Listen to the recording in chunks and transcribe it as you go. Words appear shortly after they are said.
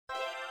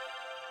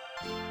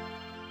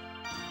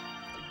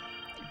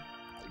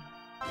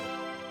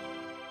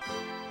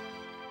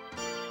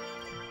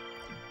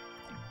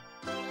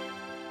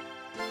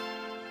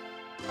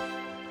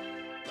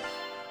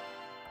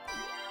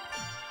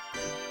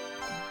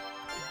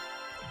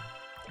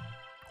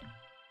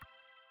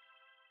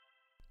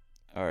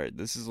Alright,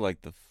 this is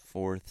like the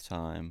fourth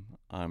time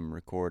I'm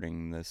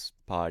recording this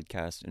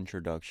podcast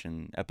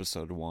introduction,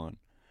 episode 1,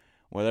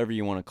 whatever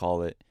you want to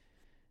call it.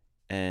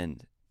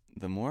 And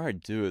the more I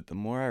do it, the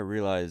more I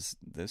realize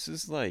this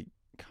is like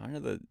kind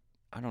of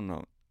I don't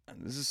know,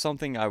 this is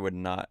something I would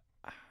not,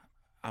 I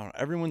don't know,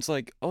 everyone's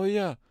like, oh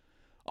yeah,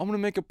 I'm gonna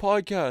make a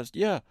podcast.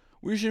 Yeah,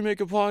 we should make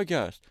a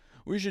podcast.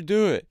 We should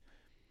do it.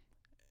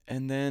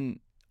 And then,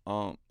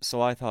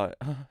 so I thought,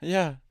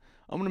 yeah,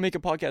 I'm gonna make a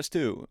podcast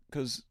too,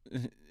 because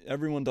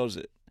everyone does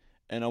it,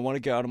 and I want to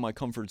get out of my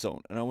comfort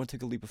zone, and I want to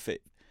take a leap of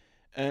faith,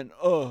 and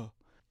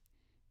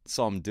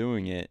so I'm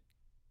doing it,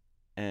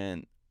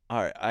 and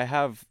all right, I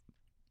have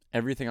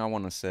everything I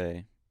want to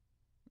say,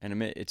 and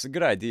admit it's a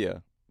good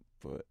idea,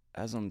 but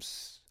as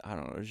I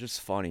don't know, it's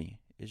just funny.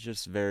 It's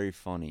just very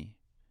funny.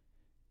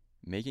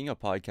 Making a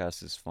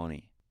podcast is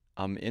funny.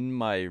 I'm in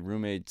my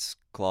roommate's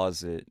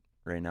closet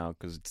right now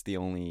because it's the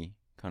only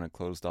kind of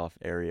closed off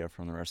area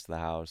from the rest of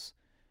the house.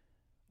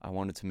 I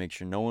wanted to make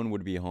sure no one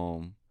would be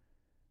home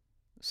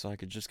so I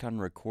could just kind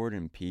of record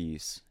in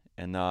peace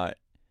and not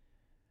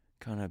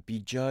kind of be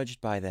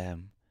judged by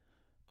them.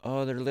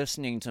 Oh, they're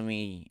listening to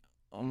me.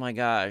 Oh my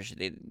gosh,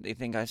 they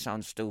think I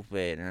sound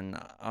stupid,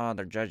 and oh,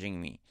 they're judging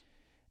me.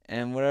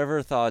 And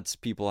whatever thoughts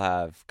people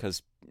have,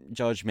 because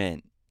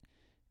judgment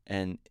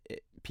and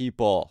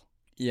people.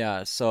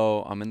 Yeah,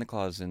 so I'm in the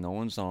closet, no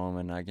one's home,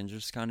 and I can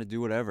just kind of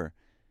do whatever.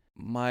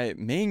 My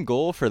main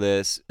goal for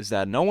this is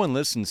that no one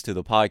listens to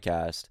the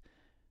podcast,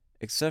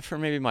 except for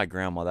maybe my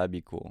grandma. That'd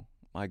be cool.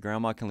 My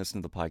grandma can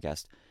listen to the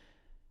podcast.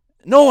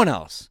 No one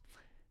else.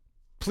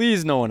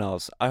 Please, no one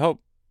else.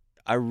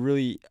 I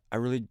really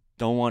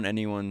don't want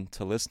anyone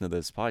to listen to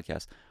this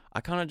podcast.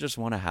 I kind of just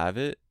want to have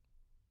it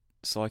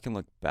so I can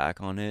look back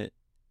on it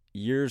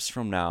years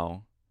from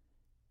now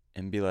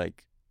and be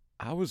like,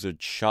 I was a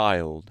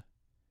child.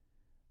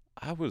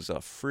 I was a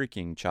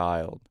freaking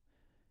child.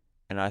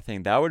 And I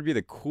think that would be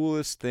the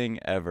coolest thing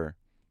ever.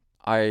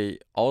 I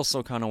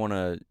also kind of want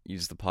to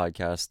use the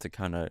podcast to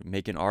kind of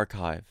make an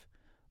archive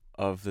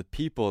of the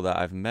people that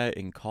I've met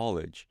in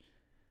college.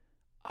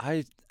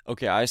 I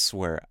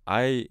swear,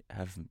 I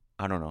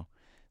don't know.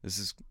 This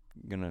is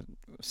gonna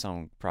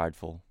sound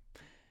prideful.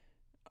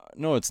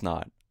 No, it's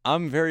not.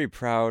 I'm very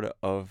proud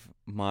of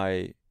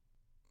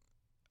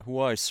who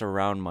I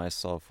surround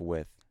myself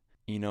with.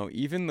 You know,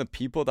 even the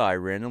people that I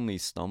randomly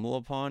stumble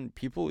upon,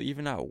 people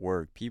even at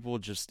work, people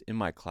just in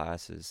my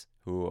classes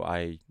who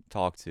I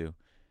talk to,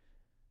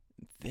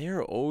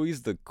 they're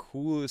always the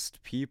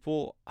coolest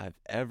people I've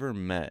ever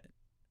met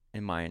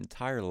in my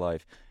entire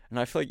life. And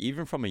I feel like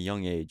even from a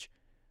young age,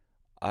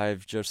 I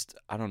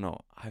don't know,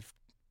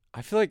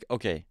 I feel like,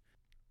 okay,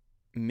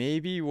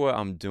 maybe what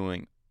I'm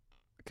doing,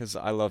 because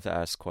I love to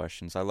ask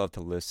questions, I love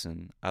to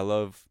listen, I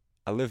live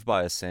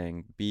by a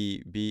saying,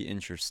 be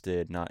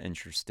interested, not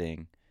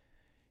interesting.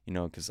 You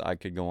know, because I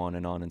could go on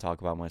and talk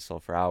about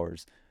myself for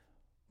hours.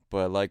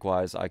 But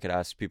likewise, I could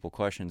ask people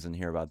questions and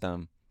hear about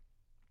them.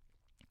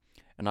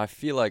 And I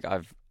feel like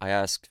I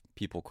ask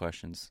people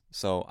questions.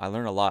 So I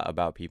learn a lot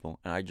about people,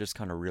 and I just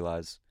kind of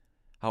realize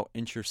how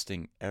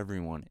interesting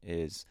everyone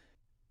is.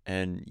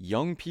 And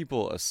young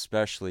people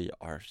especially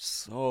are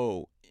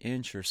so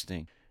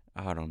interesting.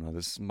 I don't know,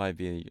 this might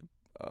be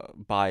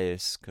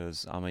bias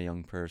because I'm a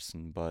young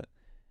person, but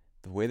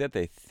the way that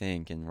they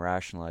think and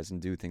rationalize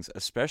and do things,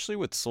 especially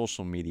with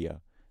social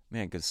media,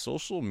 man, because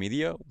social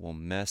media will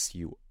mess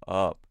you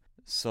up.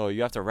 So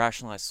you have to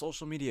rationalize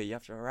social media, you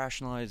have to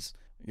rationalize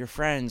your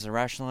friends and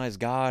rationalize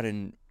God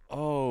and,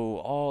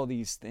 all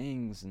these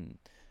things and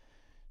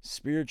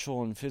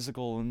spiritual and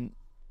physical and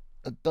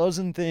a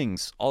dozen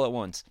things all at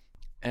once.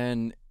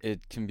 And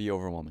it can be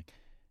overwhelming.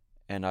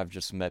 And I've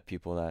just met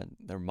people that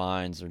their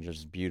minds are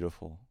just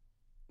beautiful.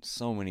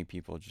 So many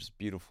people, just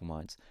beautiful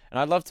minds. And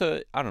I'd love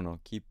to, I don't know,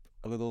 keep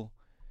a little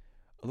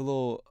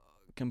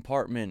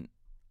compartment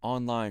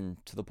online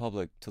to the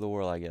public, to the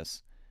world, I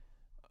guess,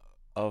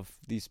 of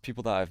these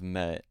people that I've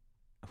met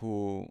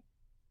who,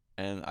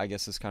 and I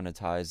guess this kind of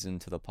ties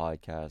into the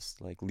podcast,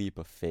 like leap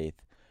of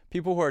faith.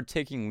 People who are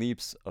taking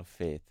leaps of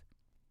faith,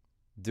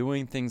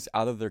 doing things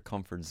out of their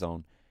comfort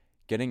zone,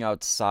 getting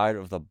outside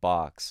of the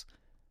box.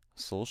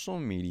 Social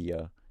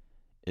media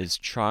is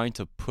trying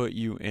to put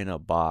you in a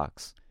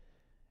box.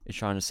 It's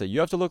trying to say,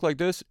 you have to look like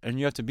this, and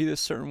you have to be this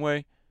certain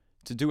way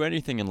to do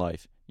anything in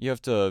life. You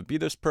have to be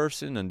this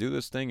person and do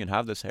this thing and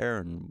have this hair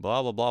and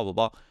blah, blah, blah, blah,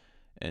 blah,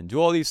 and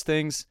do all these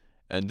things,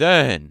 and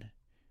then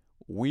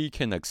we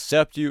can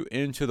accept you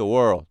into the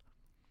world.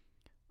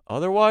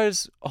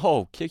 Otherwise,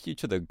 kick you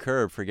to the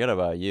curb, forget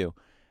about you.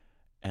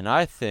 And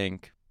I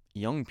think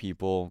young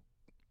people,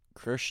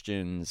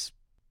 Christians,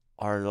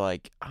 are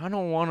like, I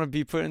don't want to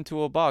be put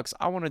into a box.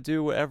 I want to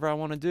do whatever I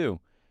want to do.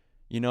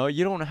 You know,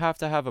 you don't have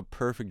to have a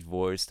perfect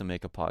voice to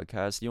make a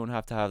podcast. You don't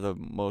have to have the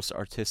most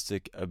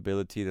artistic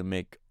ability to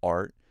make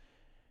art.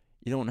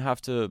 You don't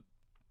have to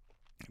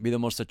be the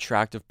most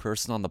attractive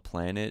person on the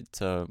planet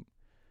to,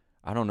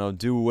 I don't know,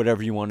 do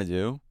whatever you want to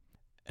do.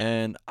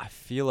 And I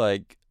feel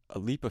like a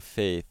leap of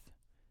faith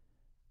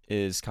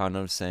is kind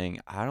of saying,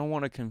 I don't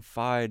want to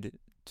confide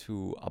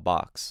to a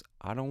box.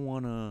 I don't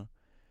want to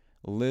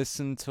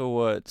listen to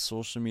what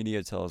social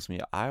media tells me.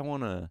 I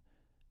want to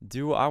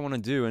do what I want to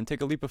do and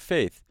take a leap of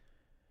faith.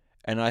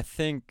 And I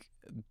think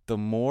the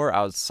more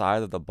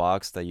outside of the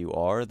box that you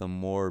are, the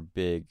more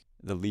big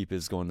the leap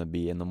is going to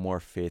be and the more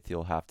faith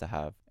you'll have to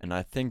have. And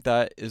I think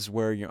that is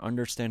where your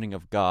understanding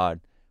of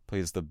God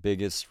plays the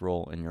biggest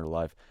role in your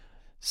life.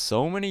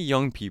 So many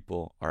young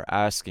people are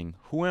asking,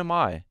 who am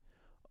I?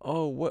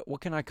 Oh,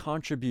 what can I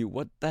contribute?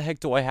 What the heck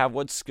do I have?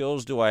 What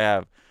skills do I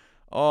have?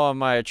 Oh,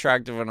 am I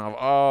attractive enough?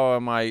 Oh,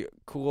 am I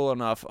cool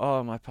enough? Oh,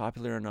 am I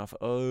popular enough?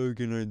 Oh,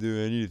 can I do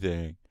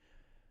anything?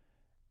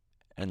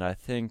 And I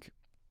think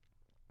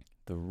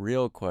the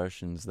real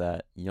questions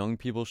that young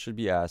people should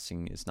be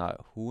asking is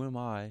not who am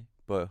I,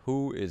 but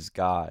who is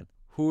God?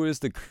 Who is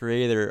the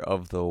creator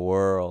of the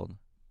world?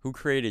 Who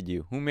created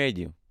you? Who made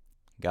you?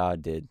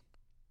 God did.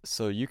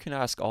 So you can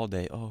ask all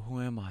day, oh, who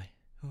am I?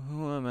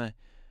 Who am I?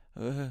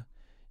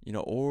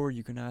 Or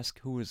you can ask,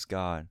 who is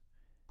God?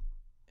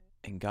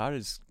 And God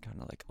is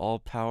kind of like all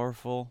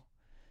powerful,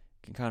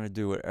 can kind of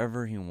do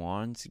whatever he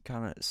wants. He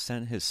kind of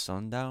sent his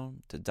son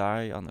down to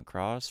die on the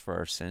cross for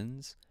our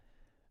sins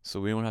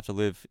so we don't have to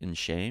live in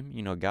shame.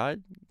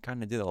 God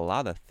kind of did a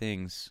lot of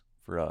things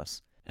for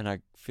us. And I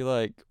feel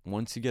like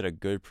once you get a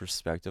good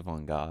perspective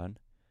on God,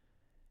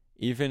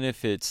 even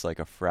if it's like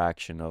a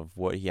fraction of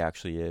what he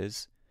actually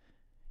is,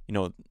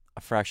 a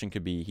fraction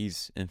could be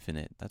he's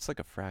infinite. That's like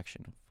a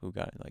fraction of who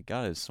God is. Like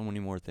God is so many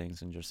more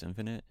things than just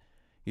infinite.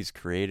 He's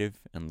creative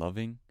and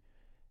loving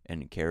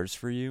and cares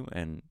for you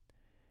and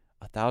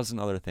 1,000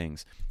 other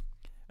things.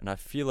 And I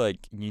feel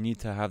like you need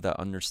to have that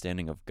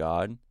understanding of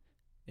God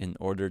in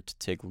order to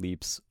take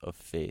leaps of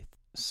faith.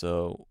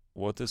 So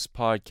what this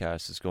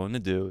podcast is going to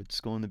do,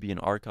 it's going to be an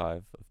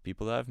archive of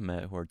people that I've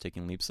met who are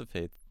taking leaps of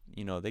faith.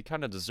 They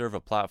kind of deserve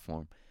a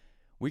platform.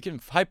 We can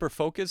hyper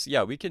focus.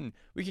 Yeah, we can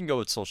go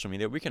with social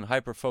media. We can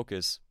hyper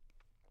focus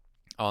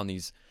on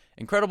these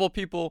incredible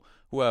people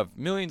who have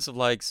millions of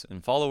likes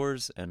and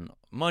followers and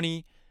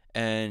money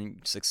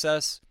and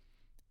success.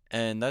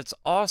 And that's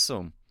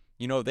awesome.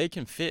 They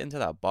can fit into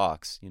that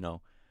box.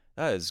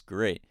 That is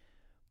great.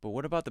 But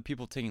what about the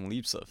people taking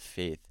leaps of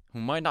faith who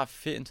might not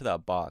fit into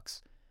that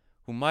box?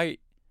 Who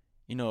might,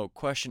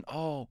 question,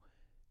 oh,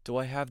 do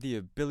I have the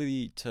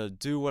ability to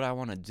do what I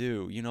want to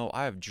do?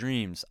 I have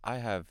dreams. I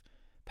have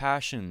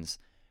passions.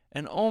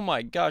 And oh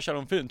my gosh, I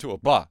don't fit into a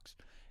box.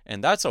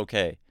 And that's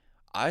okay.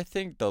 I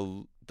think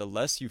the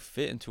less you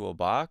fit into a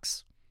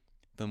box,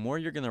 the more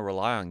you're going to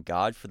rely on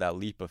God for that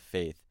leap of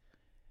faith.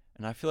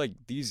 And I feel like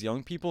these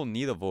young people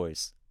need a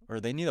voice or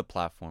they need a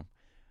platform.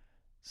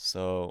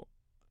 So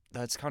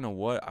that's kind of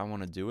what I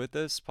want to do with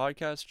this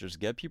podcast. Just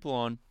get people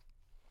on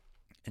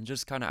and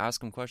just kind of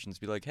ask them questions.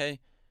 Be like, hey,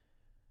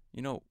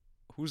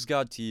 who's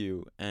God to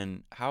you?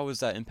 And how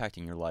is that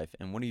impacting your life?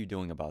 And what are you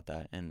doing about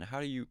that? And how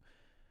do you,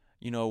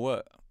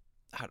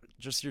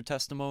 just your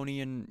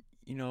testimony and,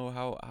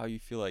 how you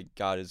feel like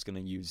God is going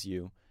to use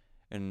you.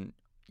 And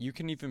you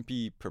can even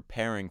be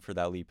preparing for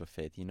that leap of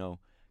faith,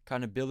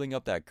 kind of building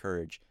up that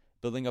courage,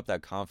 building up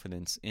that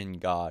confidence in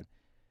God.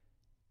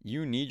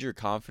 You need your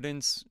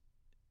confidence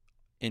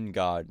in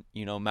God.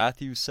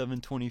 Matthew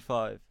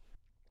 7:25.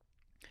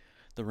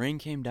 The rain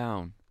came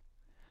down,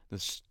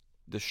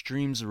 the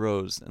streams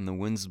rose, and the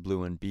winds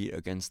blew and beat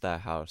against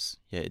that house.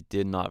 Yet it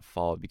did not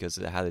fall because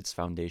it had its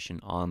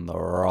foundation on the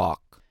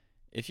rock.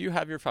 If you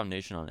have your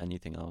foundation on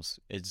anything else,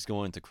 it's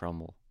going to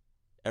crumble.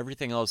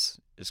 Everything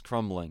else is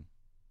crumbling.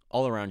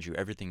 All around you,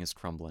 everything is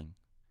crumbling.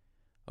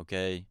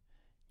 Okay?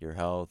 Your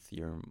health,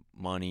 your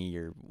money,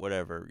 your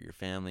whatever, your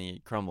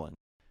family, crumbling.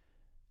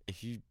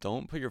 If you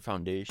don't put your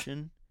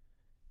foundation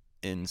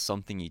in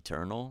something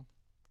eternal,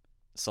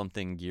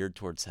 something geared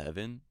towards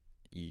heaven,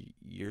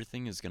 your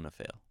thing is going to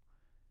fail.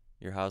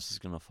 Your house is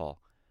going to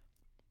fall.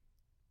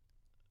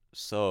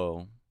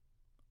 So,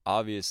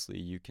 obviously,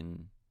 you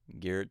can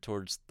gear it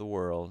towards the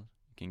world,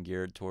 you can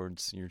gear it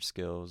towards your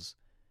skills,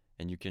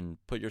 and you can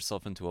put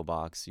yourself into a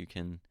box, you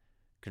can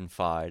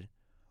confide,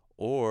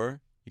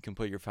 or you can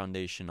put your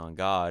foundation on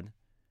God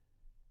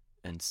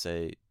and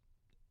say,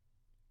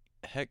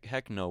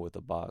 heck no with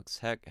the box,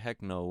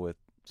 heck no with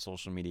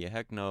social media,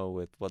 heck no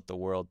with what the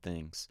world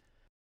thinks.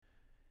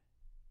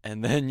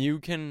 And then you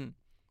can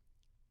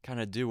kind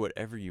of do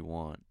whatever you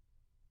want.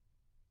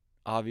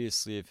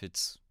 Obviously, if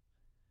it's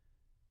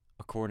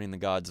according to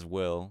God's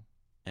will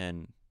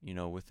and,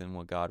 within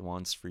what God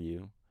wants for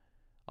you.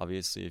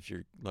 Obviously, if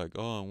you're like,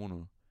 oh, I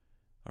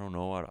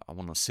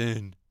want to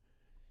sin.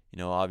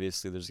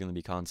 Obviously there's going to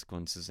be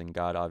consequences and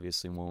God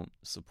obviously won't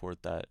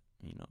support that.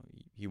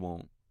 He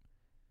won't.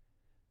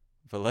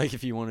 But like,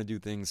 if you want to do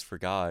things for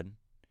God,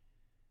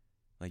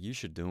 like, you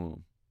should do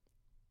them.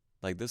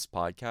 Like this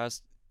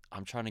podcast,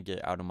 I'm trying to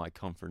get out of my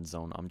comfort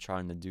zone. I'm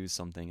trying to do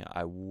something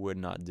I would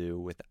not do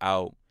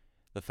without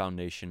the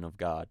foundation of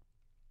God.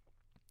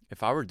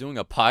 If I were doing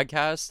a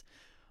podcast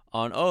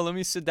on, oh, let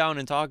me sit down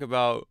and talk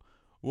about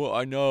what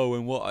I know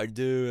and what I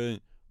do,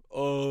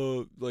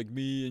 and like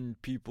me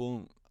and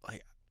people,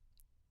 like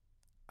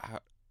I,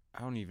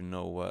 I don't even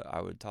know what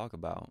I would talk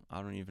about.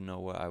 I don't even know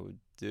what I would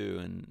do,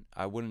 and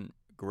I wouldn't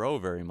grow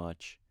very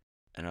much.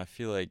 And I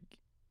feel like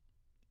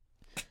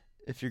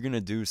if you're gonna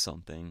do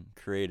something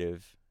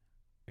creative,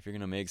 if you're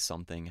gonna make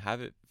something,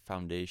 have it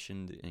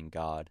foundationed in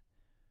God,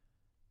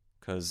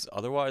 because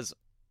otherwise,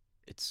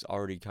 it's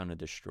already kind of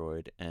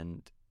destroyed.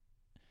 And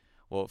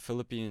well,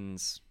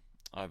 Philippians,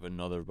 I have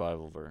another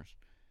Bible verse.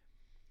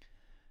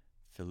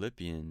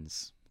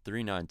 Philippians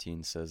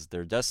 3:19 says,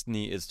 "Their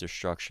destiny is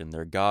destruction,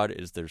 their God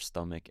is their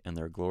stomach, and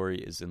their glory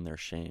is in their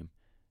shame.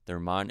 Their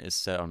mind is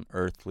set on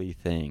earthly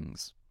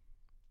things."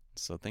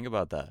 So think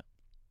about that.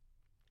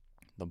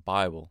 The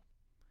Bible,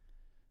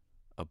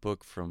 a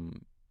book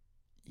from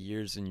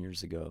years and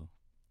years ago,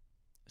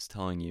 is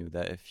telling you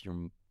that if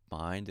your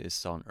mind is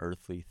set on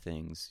earthly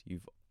things,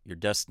 your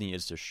destiny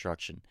is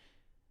destruction.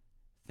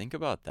 Think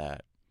about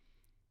that.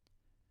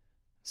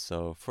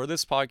 So for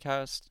this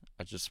podcast,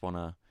 I just want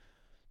to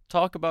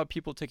talk about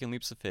people taking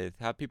leaps of faith,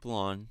 have people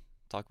on,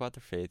 talk about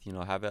their faith,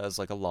 have it as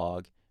like a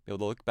log, be able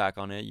to look back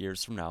on it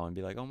years from now and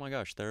be like, oh my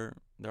gosh, there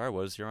I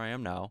was, here I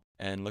am now,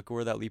 and look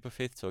where that leap of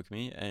faith took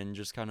me. And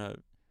just kind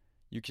of,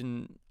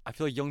 I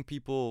feel like young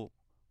people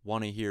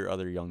want to hear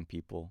other young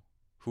people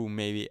who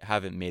maybe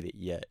haven't made it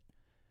yet,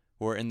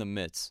 who are in the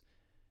midst.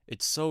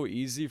 It's so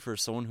easy for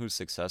someone who's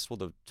successful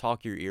to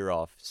talk your ear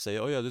off, say,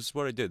 oh yeah, this is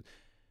what I did,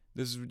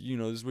 this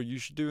is what you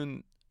should do.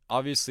 And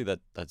obviously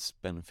that's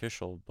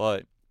beneficial,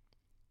 but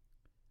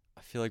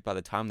I feel like by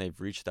the time they've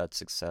reached that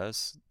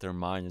success, their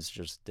mind is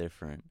just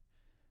different.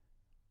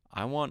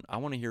 I want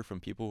to hear from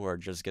people who are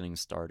just getting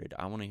started.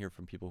 I want to hear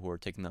from people who are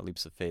taking that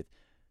leaps of faith.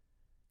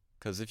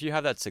 Because if you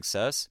have that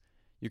success,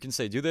 you can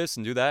say, do this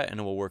and do that, and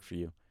it will work for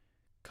you.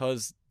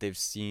 Because they've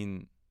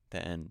seen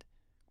the end.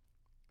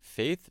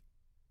 Faith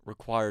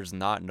requires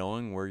not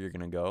knowing where you're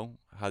going to go,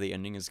 how the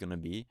ending is going to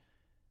be.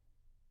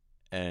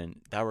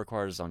 And that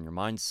requires on your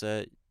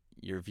mindset,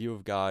 your view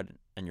of God,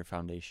 and your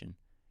foundation.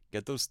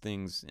 Get those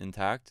things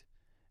intact,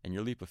 and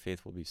your leap of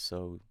faith will be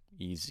so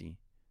easy,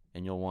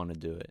 and you'll want to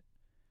do it.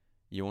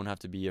 You won't have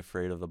to be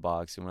afraid of the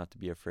box. You won't have to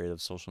be afraid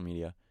of social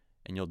media,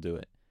 and you'll do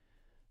it.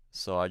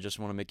 So I just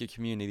want to make a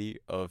community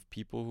of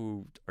people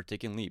who are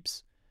taking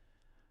leaps.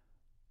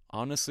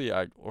 Honestly,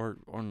 or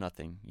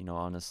nothing.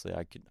 Honestly,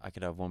 I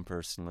could have one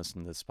person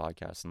listen to this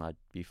podcast, and I'd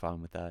be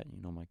fine with that.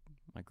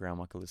 My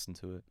grandma could listen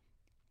to it,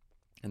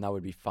 and that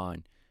would be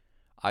fine.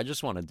 I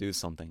just want to do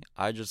something.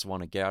 I just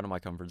want to get out of my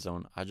comfort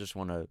zone. I just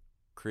want to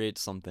create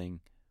something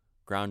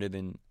grounded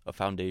in a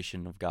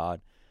foundation of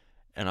God.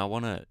 And I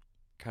want to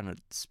kind of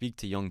speak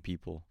to young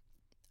people.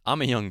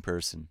 I'm a young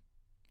person,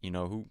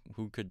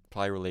 who could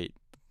probably relate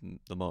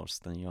the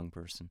most than a young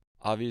person.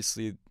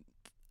 Obviously,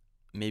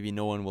 maybe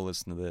no one will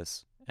listen to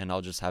this, and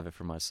I'll just have it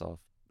for myself,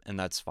 and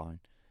that's fine.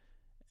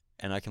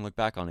 And I can look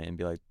back on it and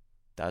be like,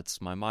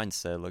 that's my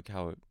mindset.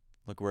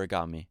 Look where it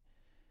got me.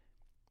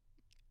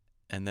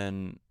 And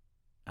then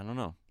I don't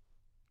know.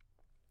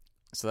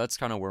 So that's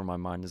kind of where my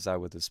mind is at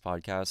with this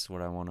podcast,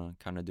 what I want to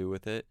kind of do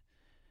with it.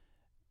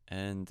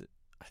 And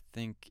I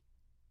think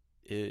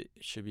it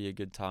should be a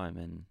good time,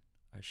 and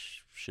I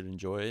should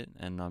enjoy it.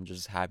 And I'm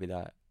just happy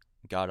that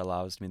God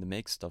allows me to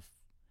make stuff,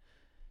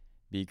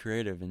 be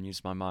creative, and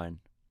use my mind.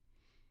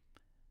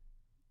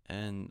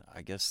 And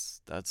I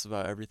guess that's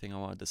about everything I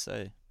wanted to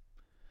say.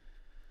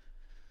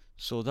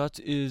 So that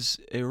is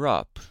a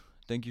wrap.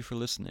 Thank you for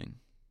listening.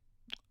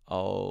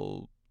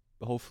 I'll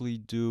hopefully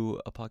do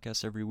a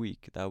podcast every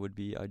week. That would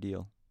be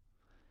ideal.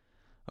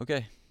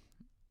 Okay,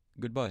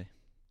 goodbye.